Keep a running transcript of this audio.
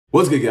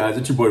What's good, guys?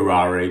 It's your boy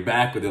Rare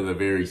back with another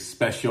very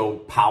special,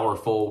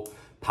 powerful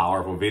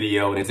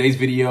video. In today's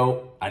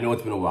video, I know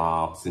it's been a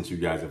while since you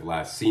guys have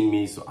last seen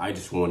me, so I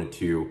just wanted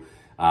to,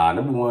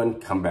 number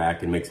one, come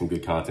back and make some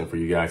good content for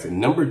you guys.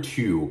 And number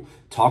two,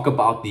 talk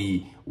about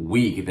the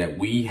week that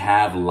we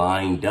have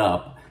lined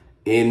up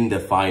in the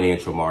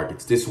financial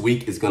markets. This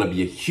week is going to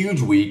be a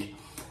huge week.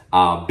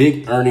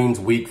 Big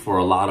earnings week for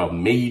a lot of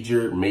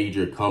major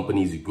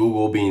companies,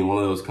 Google being one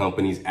of those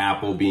companies,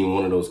 Apple being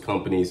one of those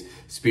companies,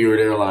 Spirit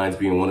Airlines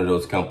being one of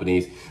those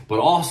companies. But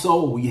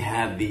also we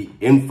have the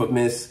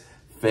infamous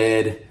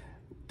Fed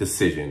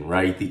decision,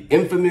 right? The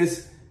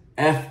infamous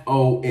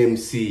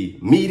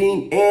FOMC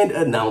meeting and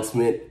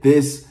announcement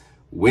this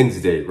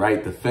Wednesday,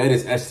 right? The Fed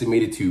is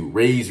estimated to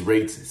raise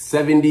rates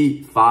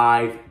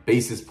 75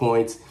 basis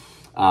points.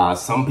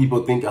 Some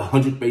people think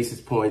 100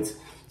 basis points.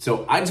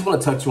 So I just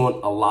want to touch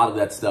on a lot of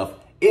that stuff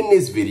in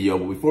this video.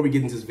 But before we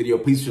get into this video,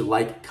 please should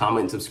like,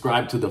 comment,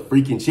 subscribe to the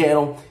freaking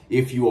channel.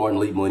 If you are an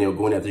elite millennial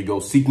going after your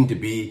goal, seeking to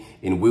be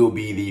and will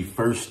be the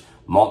first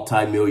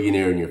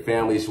multi-millionaire in your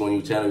family, this is one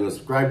new channel you want to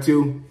subscribe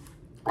to.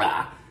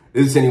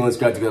 This is anyone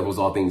subscribe to was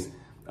all things,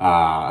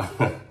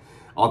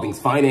 all things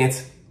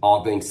finance,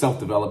 all things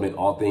self-development,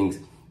 all things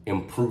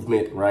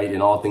improvement, right?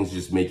 And all things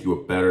just make you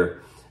a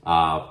better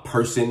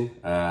person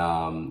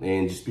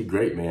and just be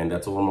great, man.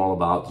 That's what I'm all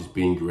about, just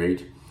being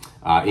great.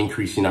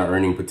 Increasing our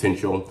earning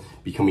potential,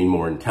 becoming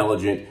more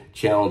intelligent,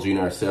 challenging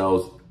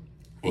ourselves,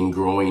 and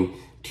growing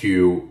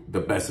to the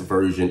best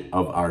version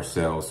of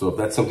ourselves. So if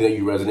that's something that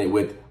you resonate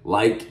with,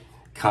 like,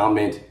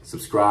 comment,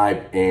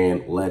 subscribe,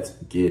 and let's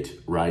get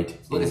right in.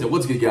 Like I said,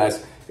 what's good,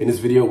 guys? In this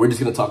video, we're just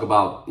going to talk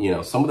about,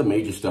 some of the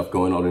major stuff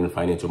going on in the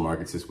financial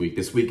markets this week.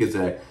 This week is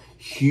a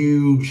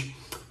huge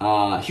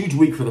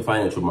week for the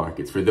financial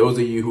markets. For those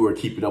of you who are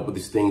keeping up with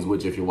these things,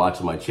 which if you're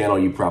watching my channel,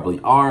 you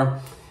probably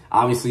are.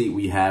 Obviously,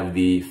 we have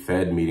the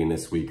Fed meeting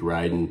this week,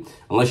 right? And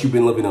unless you've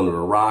been living under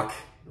a rock,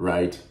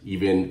 right?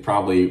 Even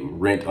probably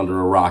rent under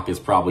a rock is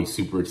probably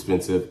super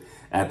expensive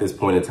at this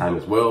point in time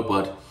as well.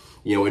 But,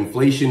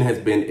 inflation has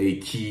been a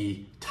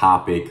key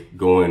topic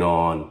going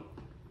on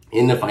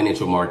in the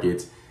financial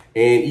markets.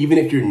 And even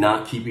if you're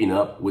not keeping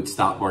up with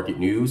stock market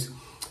news,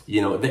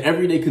 the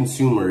everyday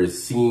consumer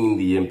is seeing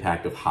the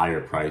impact of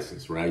higher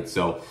prices, right?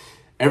 So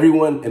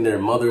everyone and their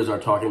mothers are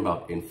talking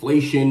about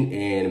inflation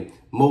and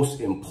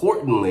most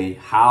importantly,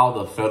 how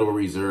the Federal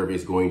Reserve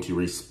is going to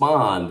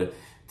respond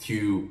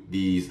to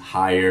these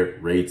higher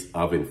rates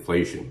of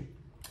inflation.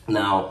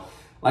 Now,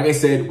 like I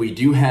said, we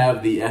do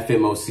have the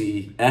FOMC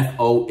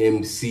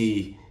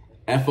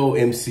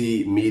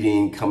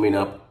meeting coming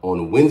up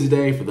on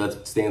Wednesday.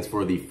 That stands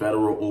for the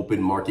Federal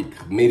Open Market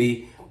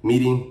Committee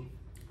meeting.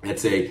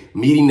 It's a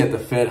meeting that the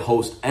Fed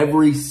hosts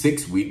every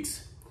 6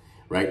 weeks,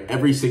 right?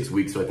 Every 6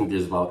 weeks. So I think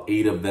there's about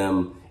 8 of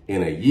them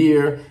in a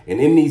year.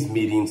 And in these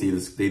meetings,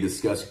 they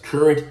discuss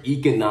current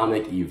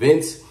economic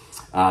events,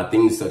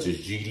 things such as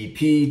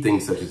GDP,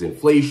 things such as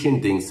inflation,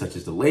 things such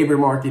as the labor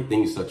market,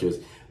 things such as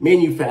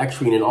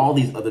manufacturing, and all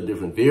these other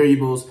different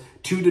variables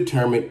to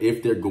determine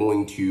if they're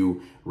going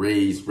to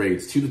raise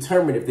rates, to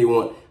determine if they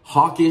want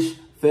hawkish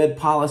Fed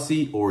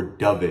policy or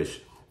dovish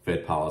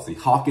Fed policy.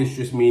 Hawkish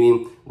just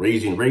meaning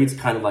raising rates,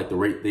 kind of like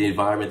the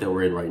environment that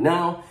we're in right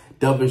now.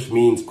 Dovish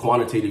means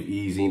quantitative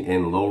easing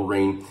and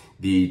lowering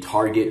the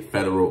target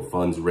federal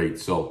funds rate.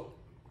 So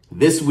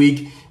this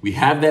week we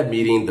have that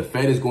meeting. The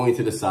Fed is going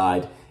to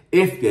decide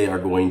if they are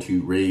going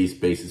to raise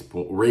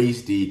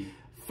the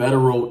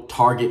federal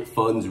target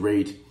funds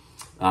rate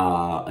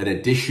an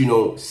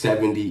additional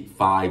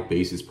 75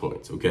 basis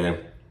points. Okay,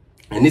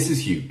 and this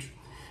is huge,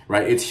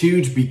 right? It's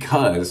huge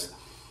because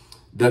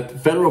the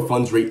federal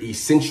funds rate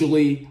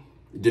essentially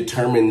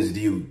determines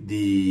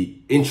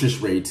the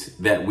interest rates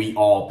that we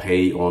all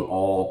pay on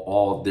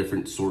all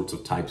different sorts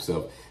of types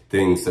of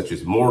things, such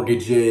as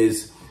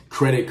mortgages,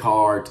 credit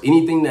cards.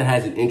 Anything that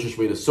has an interest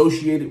rate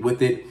associated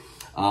with it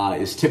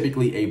is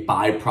typically a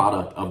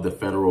byproduct of the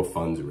federal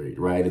funds rate,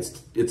 right? It's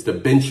the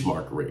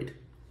benchmark rate.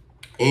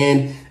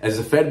 And as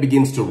the Fed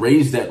begins to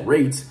raise that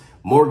rate,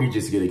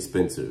 mortgages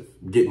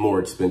get more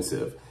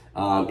expensive.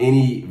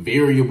 Any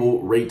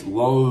variable rate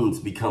loans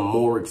become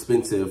more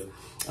expensive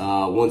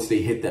once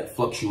they hit that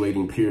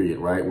fluctuating period,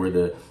 right? Where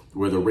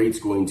the rate's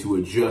going to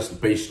adjust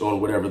based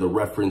on whatever the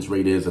reference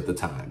rate is at the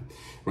time,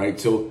 right?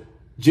 So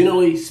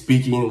generally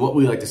speaking, what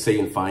we like to say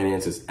in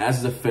finance is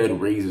as the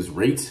Fed raises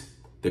rates,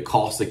 the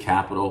cost of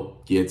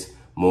capital gets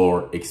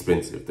more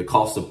expensive. The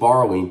cost of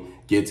borrowing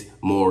gets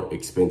more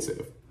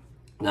expensive.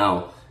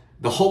 Now,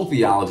 the whole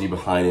theology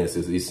behind this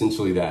is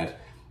essentially that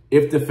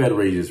if the Fed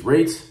raises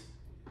rates,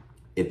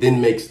 it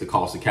then makes the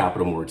cost of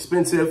capital more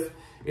expensive.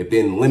 It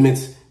then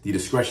limits the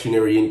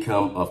discretionary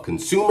income of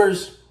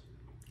consumers.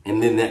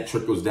 And then that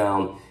trickles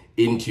down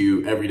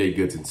into everyday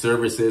goods and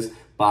services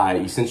by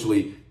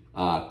essentially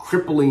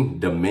crippling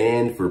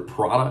demand for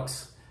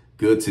products,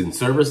 goods and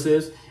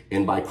services.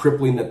 And by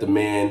crippling that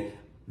demand,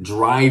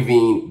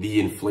 driving the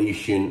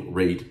inflation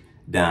rate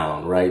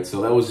down, right?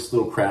 So that was just a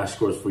little crash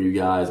course for you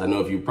guys. I know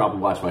if you probably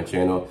watch my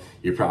channel,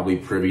 you're probably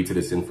privy to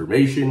this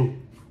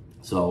information.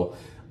 So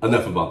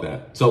enough about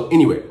that. So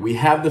anyway, we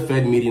have the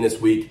Fed meeting this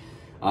week.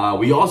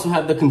 We also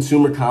have the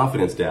consumer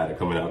confidence data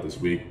coming out this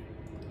week.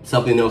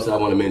 Something else I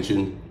want to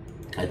mention,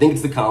 I think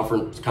it's the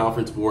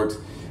conference board's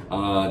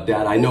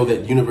data. I know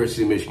that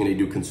University of Michigan, they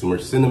do consumer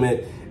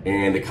sentiment,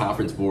 and the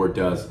conference board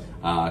does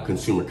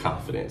consumer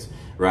confidence,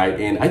 right?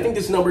 And I think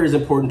this number is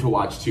important to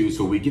watch too.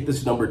 So we get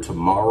this number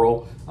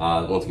tomorrow.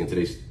 Once again,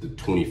 today's the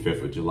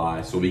 25th of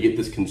July. So we get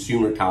this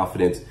consumer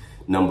confidence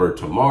number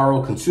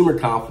tomorrow. Consumer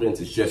confidence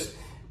is just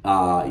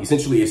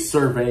essentially a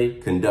survey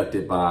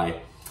conducted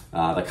by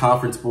the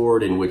conference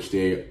board, in which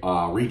they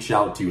reach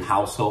out to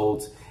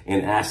households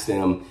and ask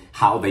them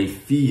how they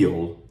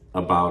feel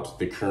about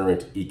the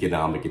current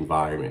economic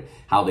environment,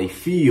 how they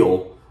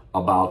feel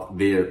about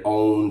their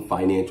own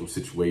financial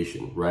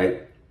situation,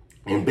 right?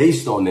 And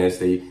based on this,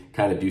 they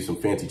kind of do some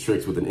fancy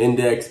tricks with an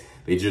index.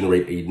 They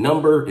generate a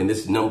number, and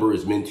this number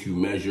is meant to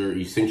measure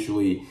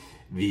essentially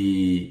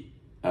the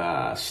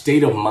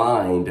state of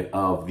mind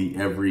of the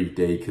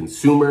everyday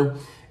consumer.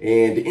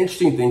 And the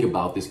interesting thing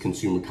about this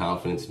consumer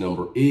confidence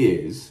number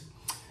is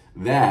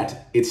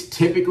that it's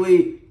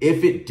typically,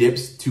 if it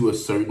dips to a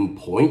certain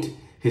point,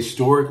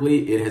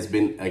 historically, it has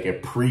been like a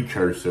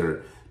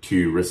precursor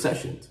to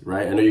recessions,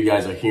 right? I know you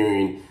guys are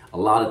hearing a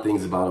lot of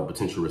things about a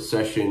potential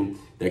recession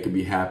that could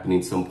be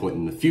happening some point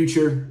in the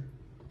future.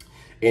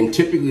 And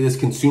typically this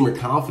consumer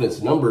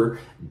confidence number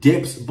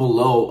dips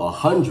below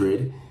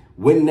 100.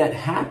 When that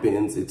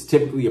happens, it's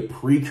typically a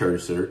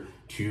precursor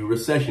to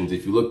recessions.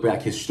 If you look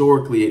back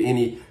historically at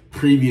any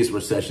previous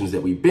recessions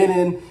that we've been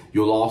in,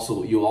 you'll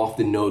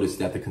often notice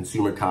that the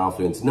consumer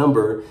confidence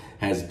number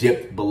has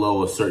dipped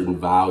below a certain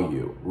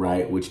value,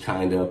 right? Which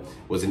kind of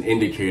was an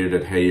indicator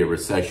that, hey, a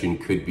recession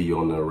could be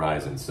on the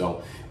horizon.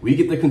 So we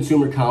get the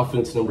consumer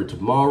confidence number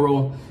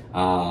tomorrow.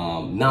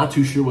 Not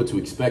too sure what to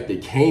expect.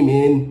 It came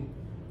in,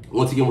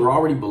 once again, we're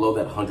already below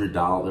that $100,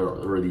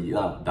 or the,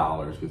 not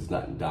dollars, because it's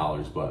not in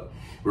dollars, but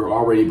we're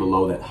already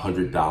below that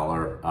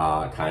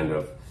 $100 kind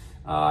of,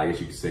 I guess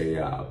you could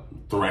say,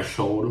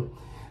 threshold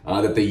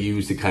that they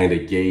use to kind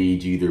of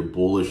gauge either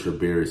bullish or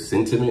bearish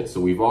sentiment.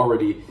 So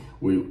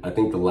I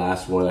think the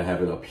last one, I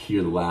have it up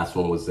here, the last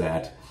one was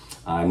at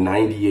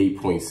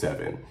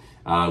 98.7.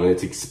 And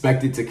it's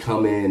expected to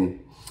come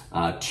in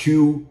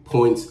 2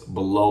 points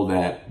below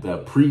that, the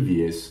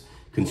previous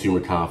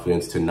consumer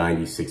confidence, to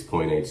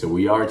 96.8. So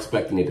we are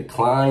expecting a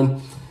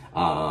decline.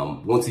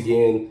 Once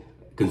again,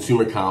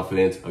 consumer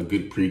confidence, a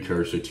good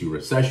precursor to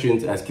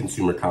recessions. As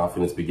consumer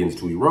confidence begins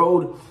to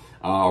erode,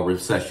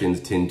 recessions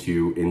tend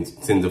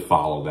to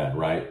follow that,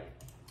 right?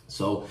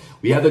 So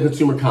we have the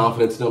consumer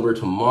confidence number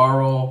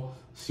tomorrow.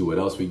 Let's see what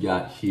else we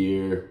got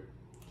here.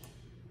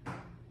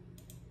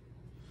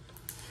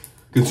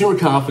 Consumer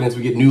confidence,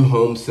 we get new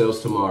home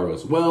sales tomorrow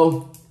as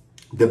well.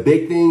 The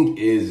big thing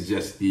is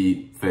just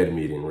the Fed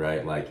meeting,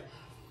 right? Like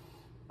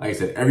I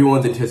said,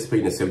 everyone's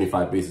anticipating a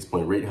 75 basis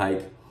point rate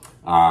hike.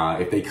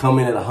 If they come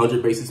in at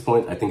 100 basis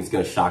points, I think it's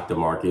going to shock the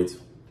markets,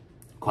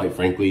 quite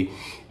frankly.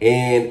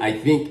 And I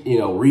think,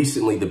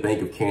 recently the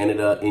Bank of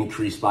Canada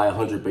increased by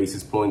 100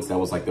 basis points. That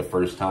was like the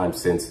first time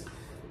since,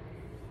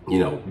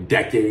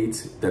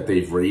 decades that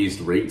they've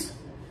raised rates.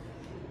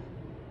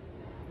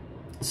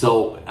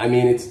 So, I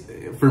mean,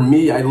 for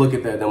me, I look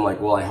at that and I'm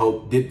like, well, I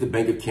hope, did the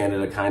Bank of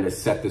Canada kind of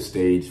set the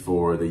stage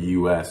for the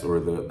U.S. or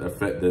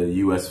the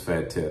U.S.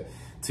 Fed to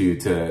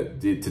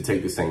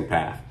take the same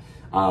path?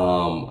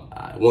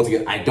 Once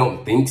again, I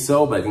don't think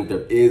so, but I think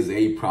there is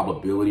a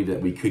probability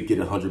that we could get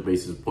a 100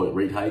 basis point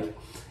rate hike,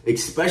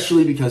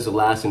 especially because the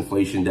last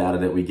inflation data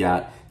that we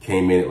got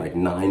came in at like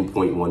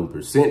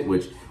 9.1%,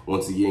 which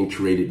once again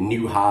created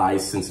new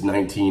highs since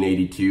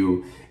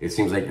 1982. It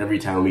seems like every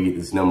time we get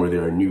this number,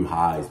 there are new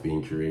highs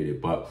being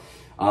created, but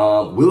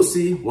we'll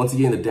see. Once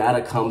again, the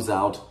data comes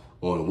out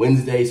on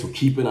Wednesday, so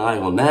keep an eye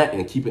on that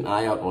and keep an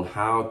eye out on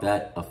how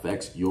that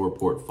affects your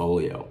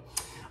portfolio.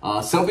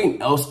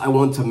 Something else I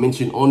want to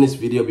mention on this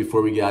video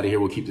before we get out of here,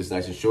 we'll keep this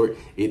nice and short.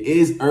 It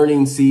is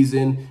earnings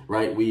season,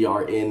 right? We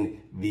are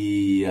in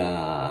the,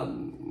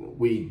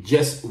 we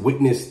just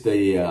witnessed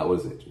the, what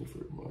is it?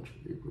 March,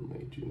 April,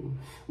 May, June.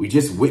 We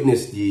just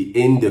witnessed the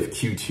end of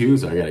Q2.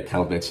 So I got to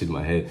count that shit in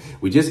my head.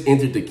 We just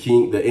entered the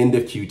end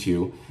of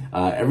Q2.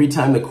 Every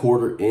time the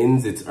quarter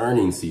ends, it's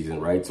earnings season,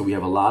 right? So we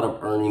have a lot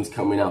of earnings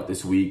coming out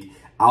this week.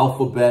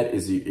 Alphabet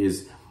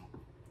is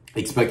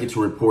expected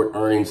to report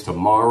earnings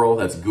tomorrow.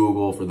 That's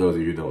Google, for those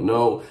of you who don't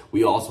know.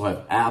 We also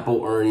have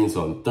Apple earnings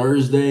on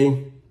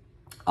Thursday.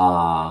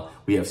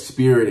 We have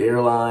Spirit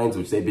Airlines,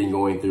 which they've been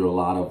going through a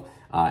lot of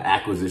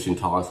acquisition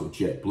talks with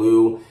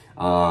JetBlue.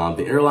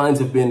 The airlines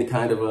have been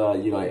kind of,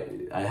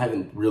 I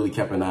haven't really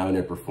kept an eye on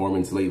their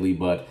performance lately,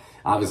 but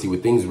obviously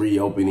with things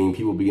reopening,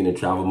 people beginning to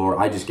travel more.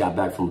 I just got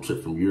back from a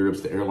trip from Europe.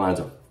 So the airlines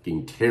are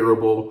fucking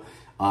terrible.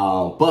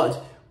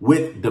 But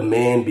with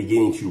demand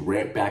beginning to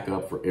ramp back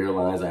up for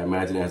airlines, I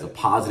imagine it has a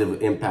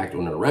positive impact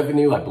on their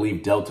revenue. I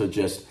believe Delta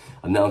just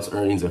announced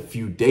earnings a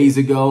few days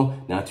ago.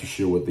 Not too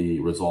sure what the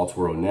results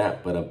were on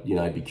that, but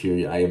I'd be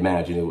curious. I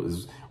imagine it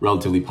was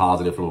relatively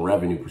positive from a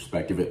revenue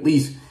perspective, at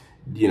least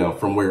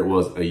from where it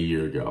was a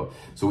year ago.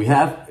 So we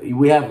have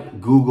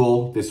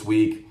Google this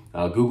week,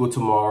 Google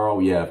tomorrow.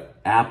 We have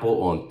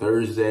Apple on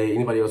Thursday.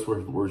 Anybody else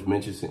worth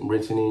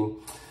mentioning?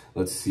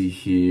 Let's see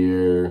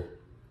here.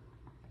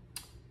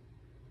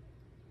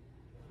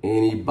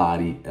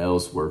 Anybody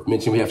else worth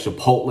mentioning? We have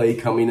Chipotle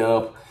coming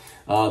up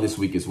this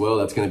week as well.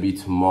 That's going to be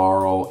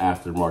tomorrow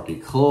after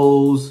market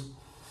close.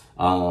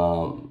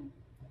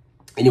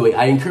 Anyway,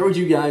 I encourage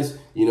you guys,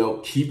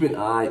 keep an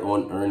eye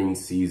on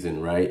earnings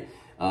season, right?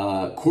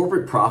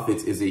 Corporate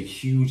profits is a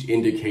huge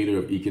indicator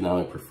of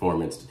economic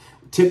performance.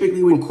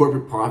 Typically, when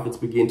corporate profits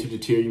begin to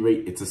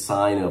deteriorate, it's a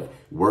sign of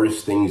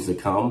worse things to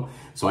come.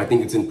 So I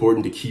think it's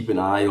important to keep an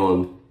eye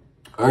on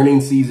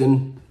earnings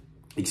season,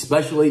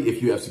 especially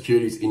if you have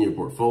securities in your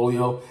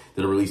portfolio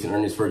that are releasing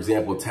earnings. For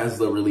example,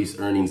 Tesla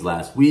released earnings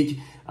last week,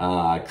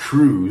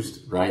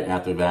 cruised right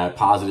after that,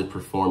 positive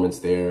performance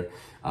there.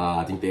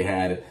 I think they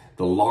had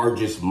the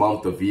largest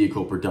month of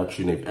vehicle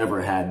production they've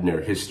ever had in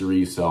their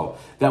history. So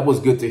that was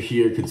good to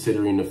hear,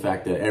 considering the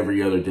fact that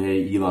every other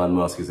day Elon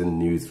Musk is in the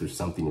news for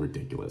something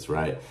ridiculous,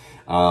 right?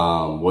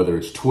 Whether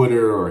it's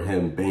Twitter or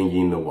him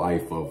banging the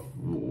wife of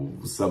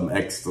some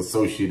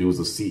ex-associate who was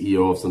a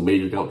CEO of some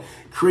major company.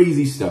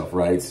 Crazy stuff,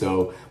 right?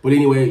 So, but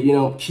anyway,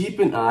 keep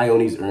an eye on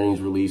these earnings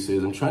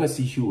releases. I'm trying to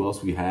see who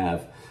else we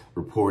have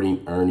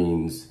reporting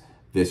earnings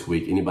this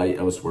week. Anybody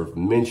else worth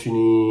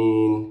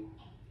mentioning?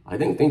 I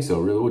didn't think so,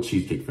 really. Well,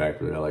 Cheesecake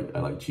Factory. I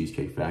like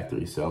Cheesecake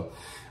Factory. So,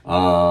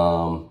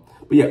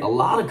 but yeah, a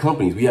lot of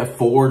companies. We have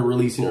Ford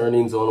releasing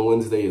earnings on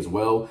Wednesday as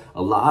well.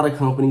 A lot of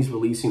companies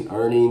releasing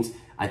earnings.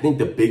 I think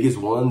the biggest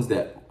ones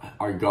that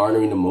are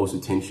garnering the most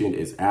attention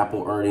is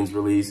Apple earnings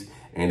release,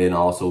 and then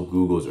also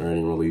Google's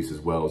earning release as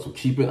well. So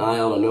keep an eye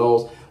out on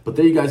those. But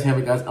there you guys have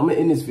it, guys. I'm gonna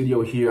end this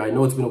video here. I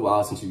know it's been a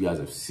while since you guys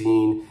have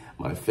seen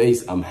my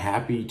face. I'm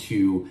happy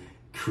to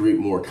create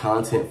more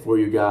content for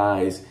you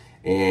guys,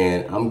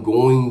 and I'm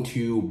going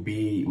to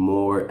be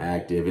more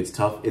active. It's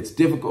tough. It's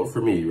difficult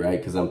for me, right?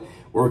 Because I'm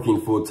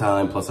working full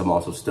time, plus I'm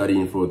also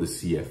studying for the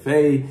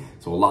CFA.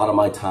 So a lot of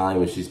my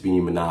time is just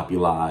being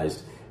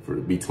monopolized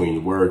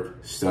between work,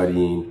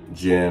 studying,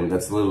 gym.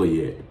 That's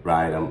literally it,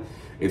 right?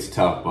 It's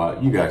tough,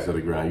 but you guys are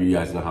the ground. You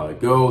guys know how it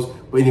goes.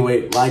 But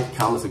anyway, like,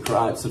 comment,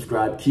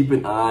 subscribe. Keep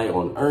an eye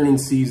on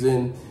earnings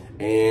season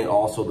and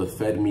also the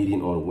Fed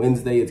meeting on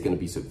Wednesday. It's going to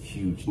be some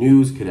huge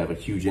news, could have a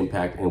huge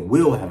impact, and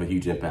will have a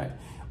huge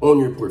impact on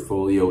your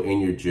portfolio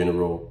and your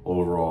general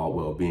overall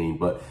well-being.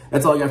 But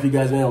that's all I got for you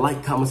guys, man.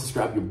 Like, comment,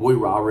 subscribe. Your boy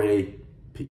Ra Ray.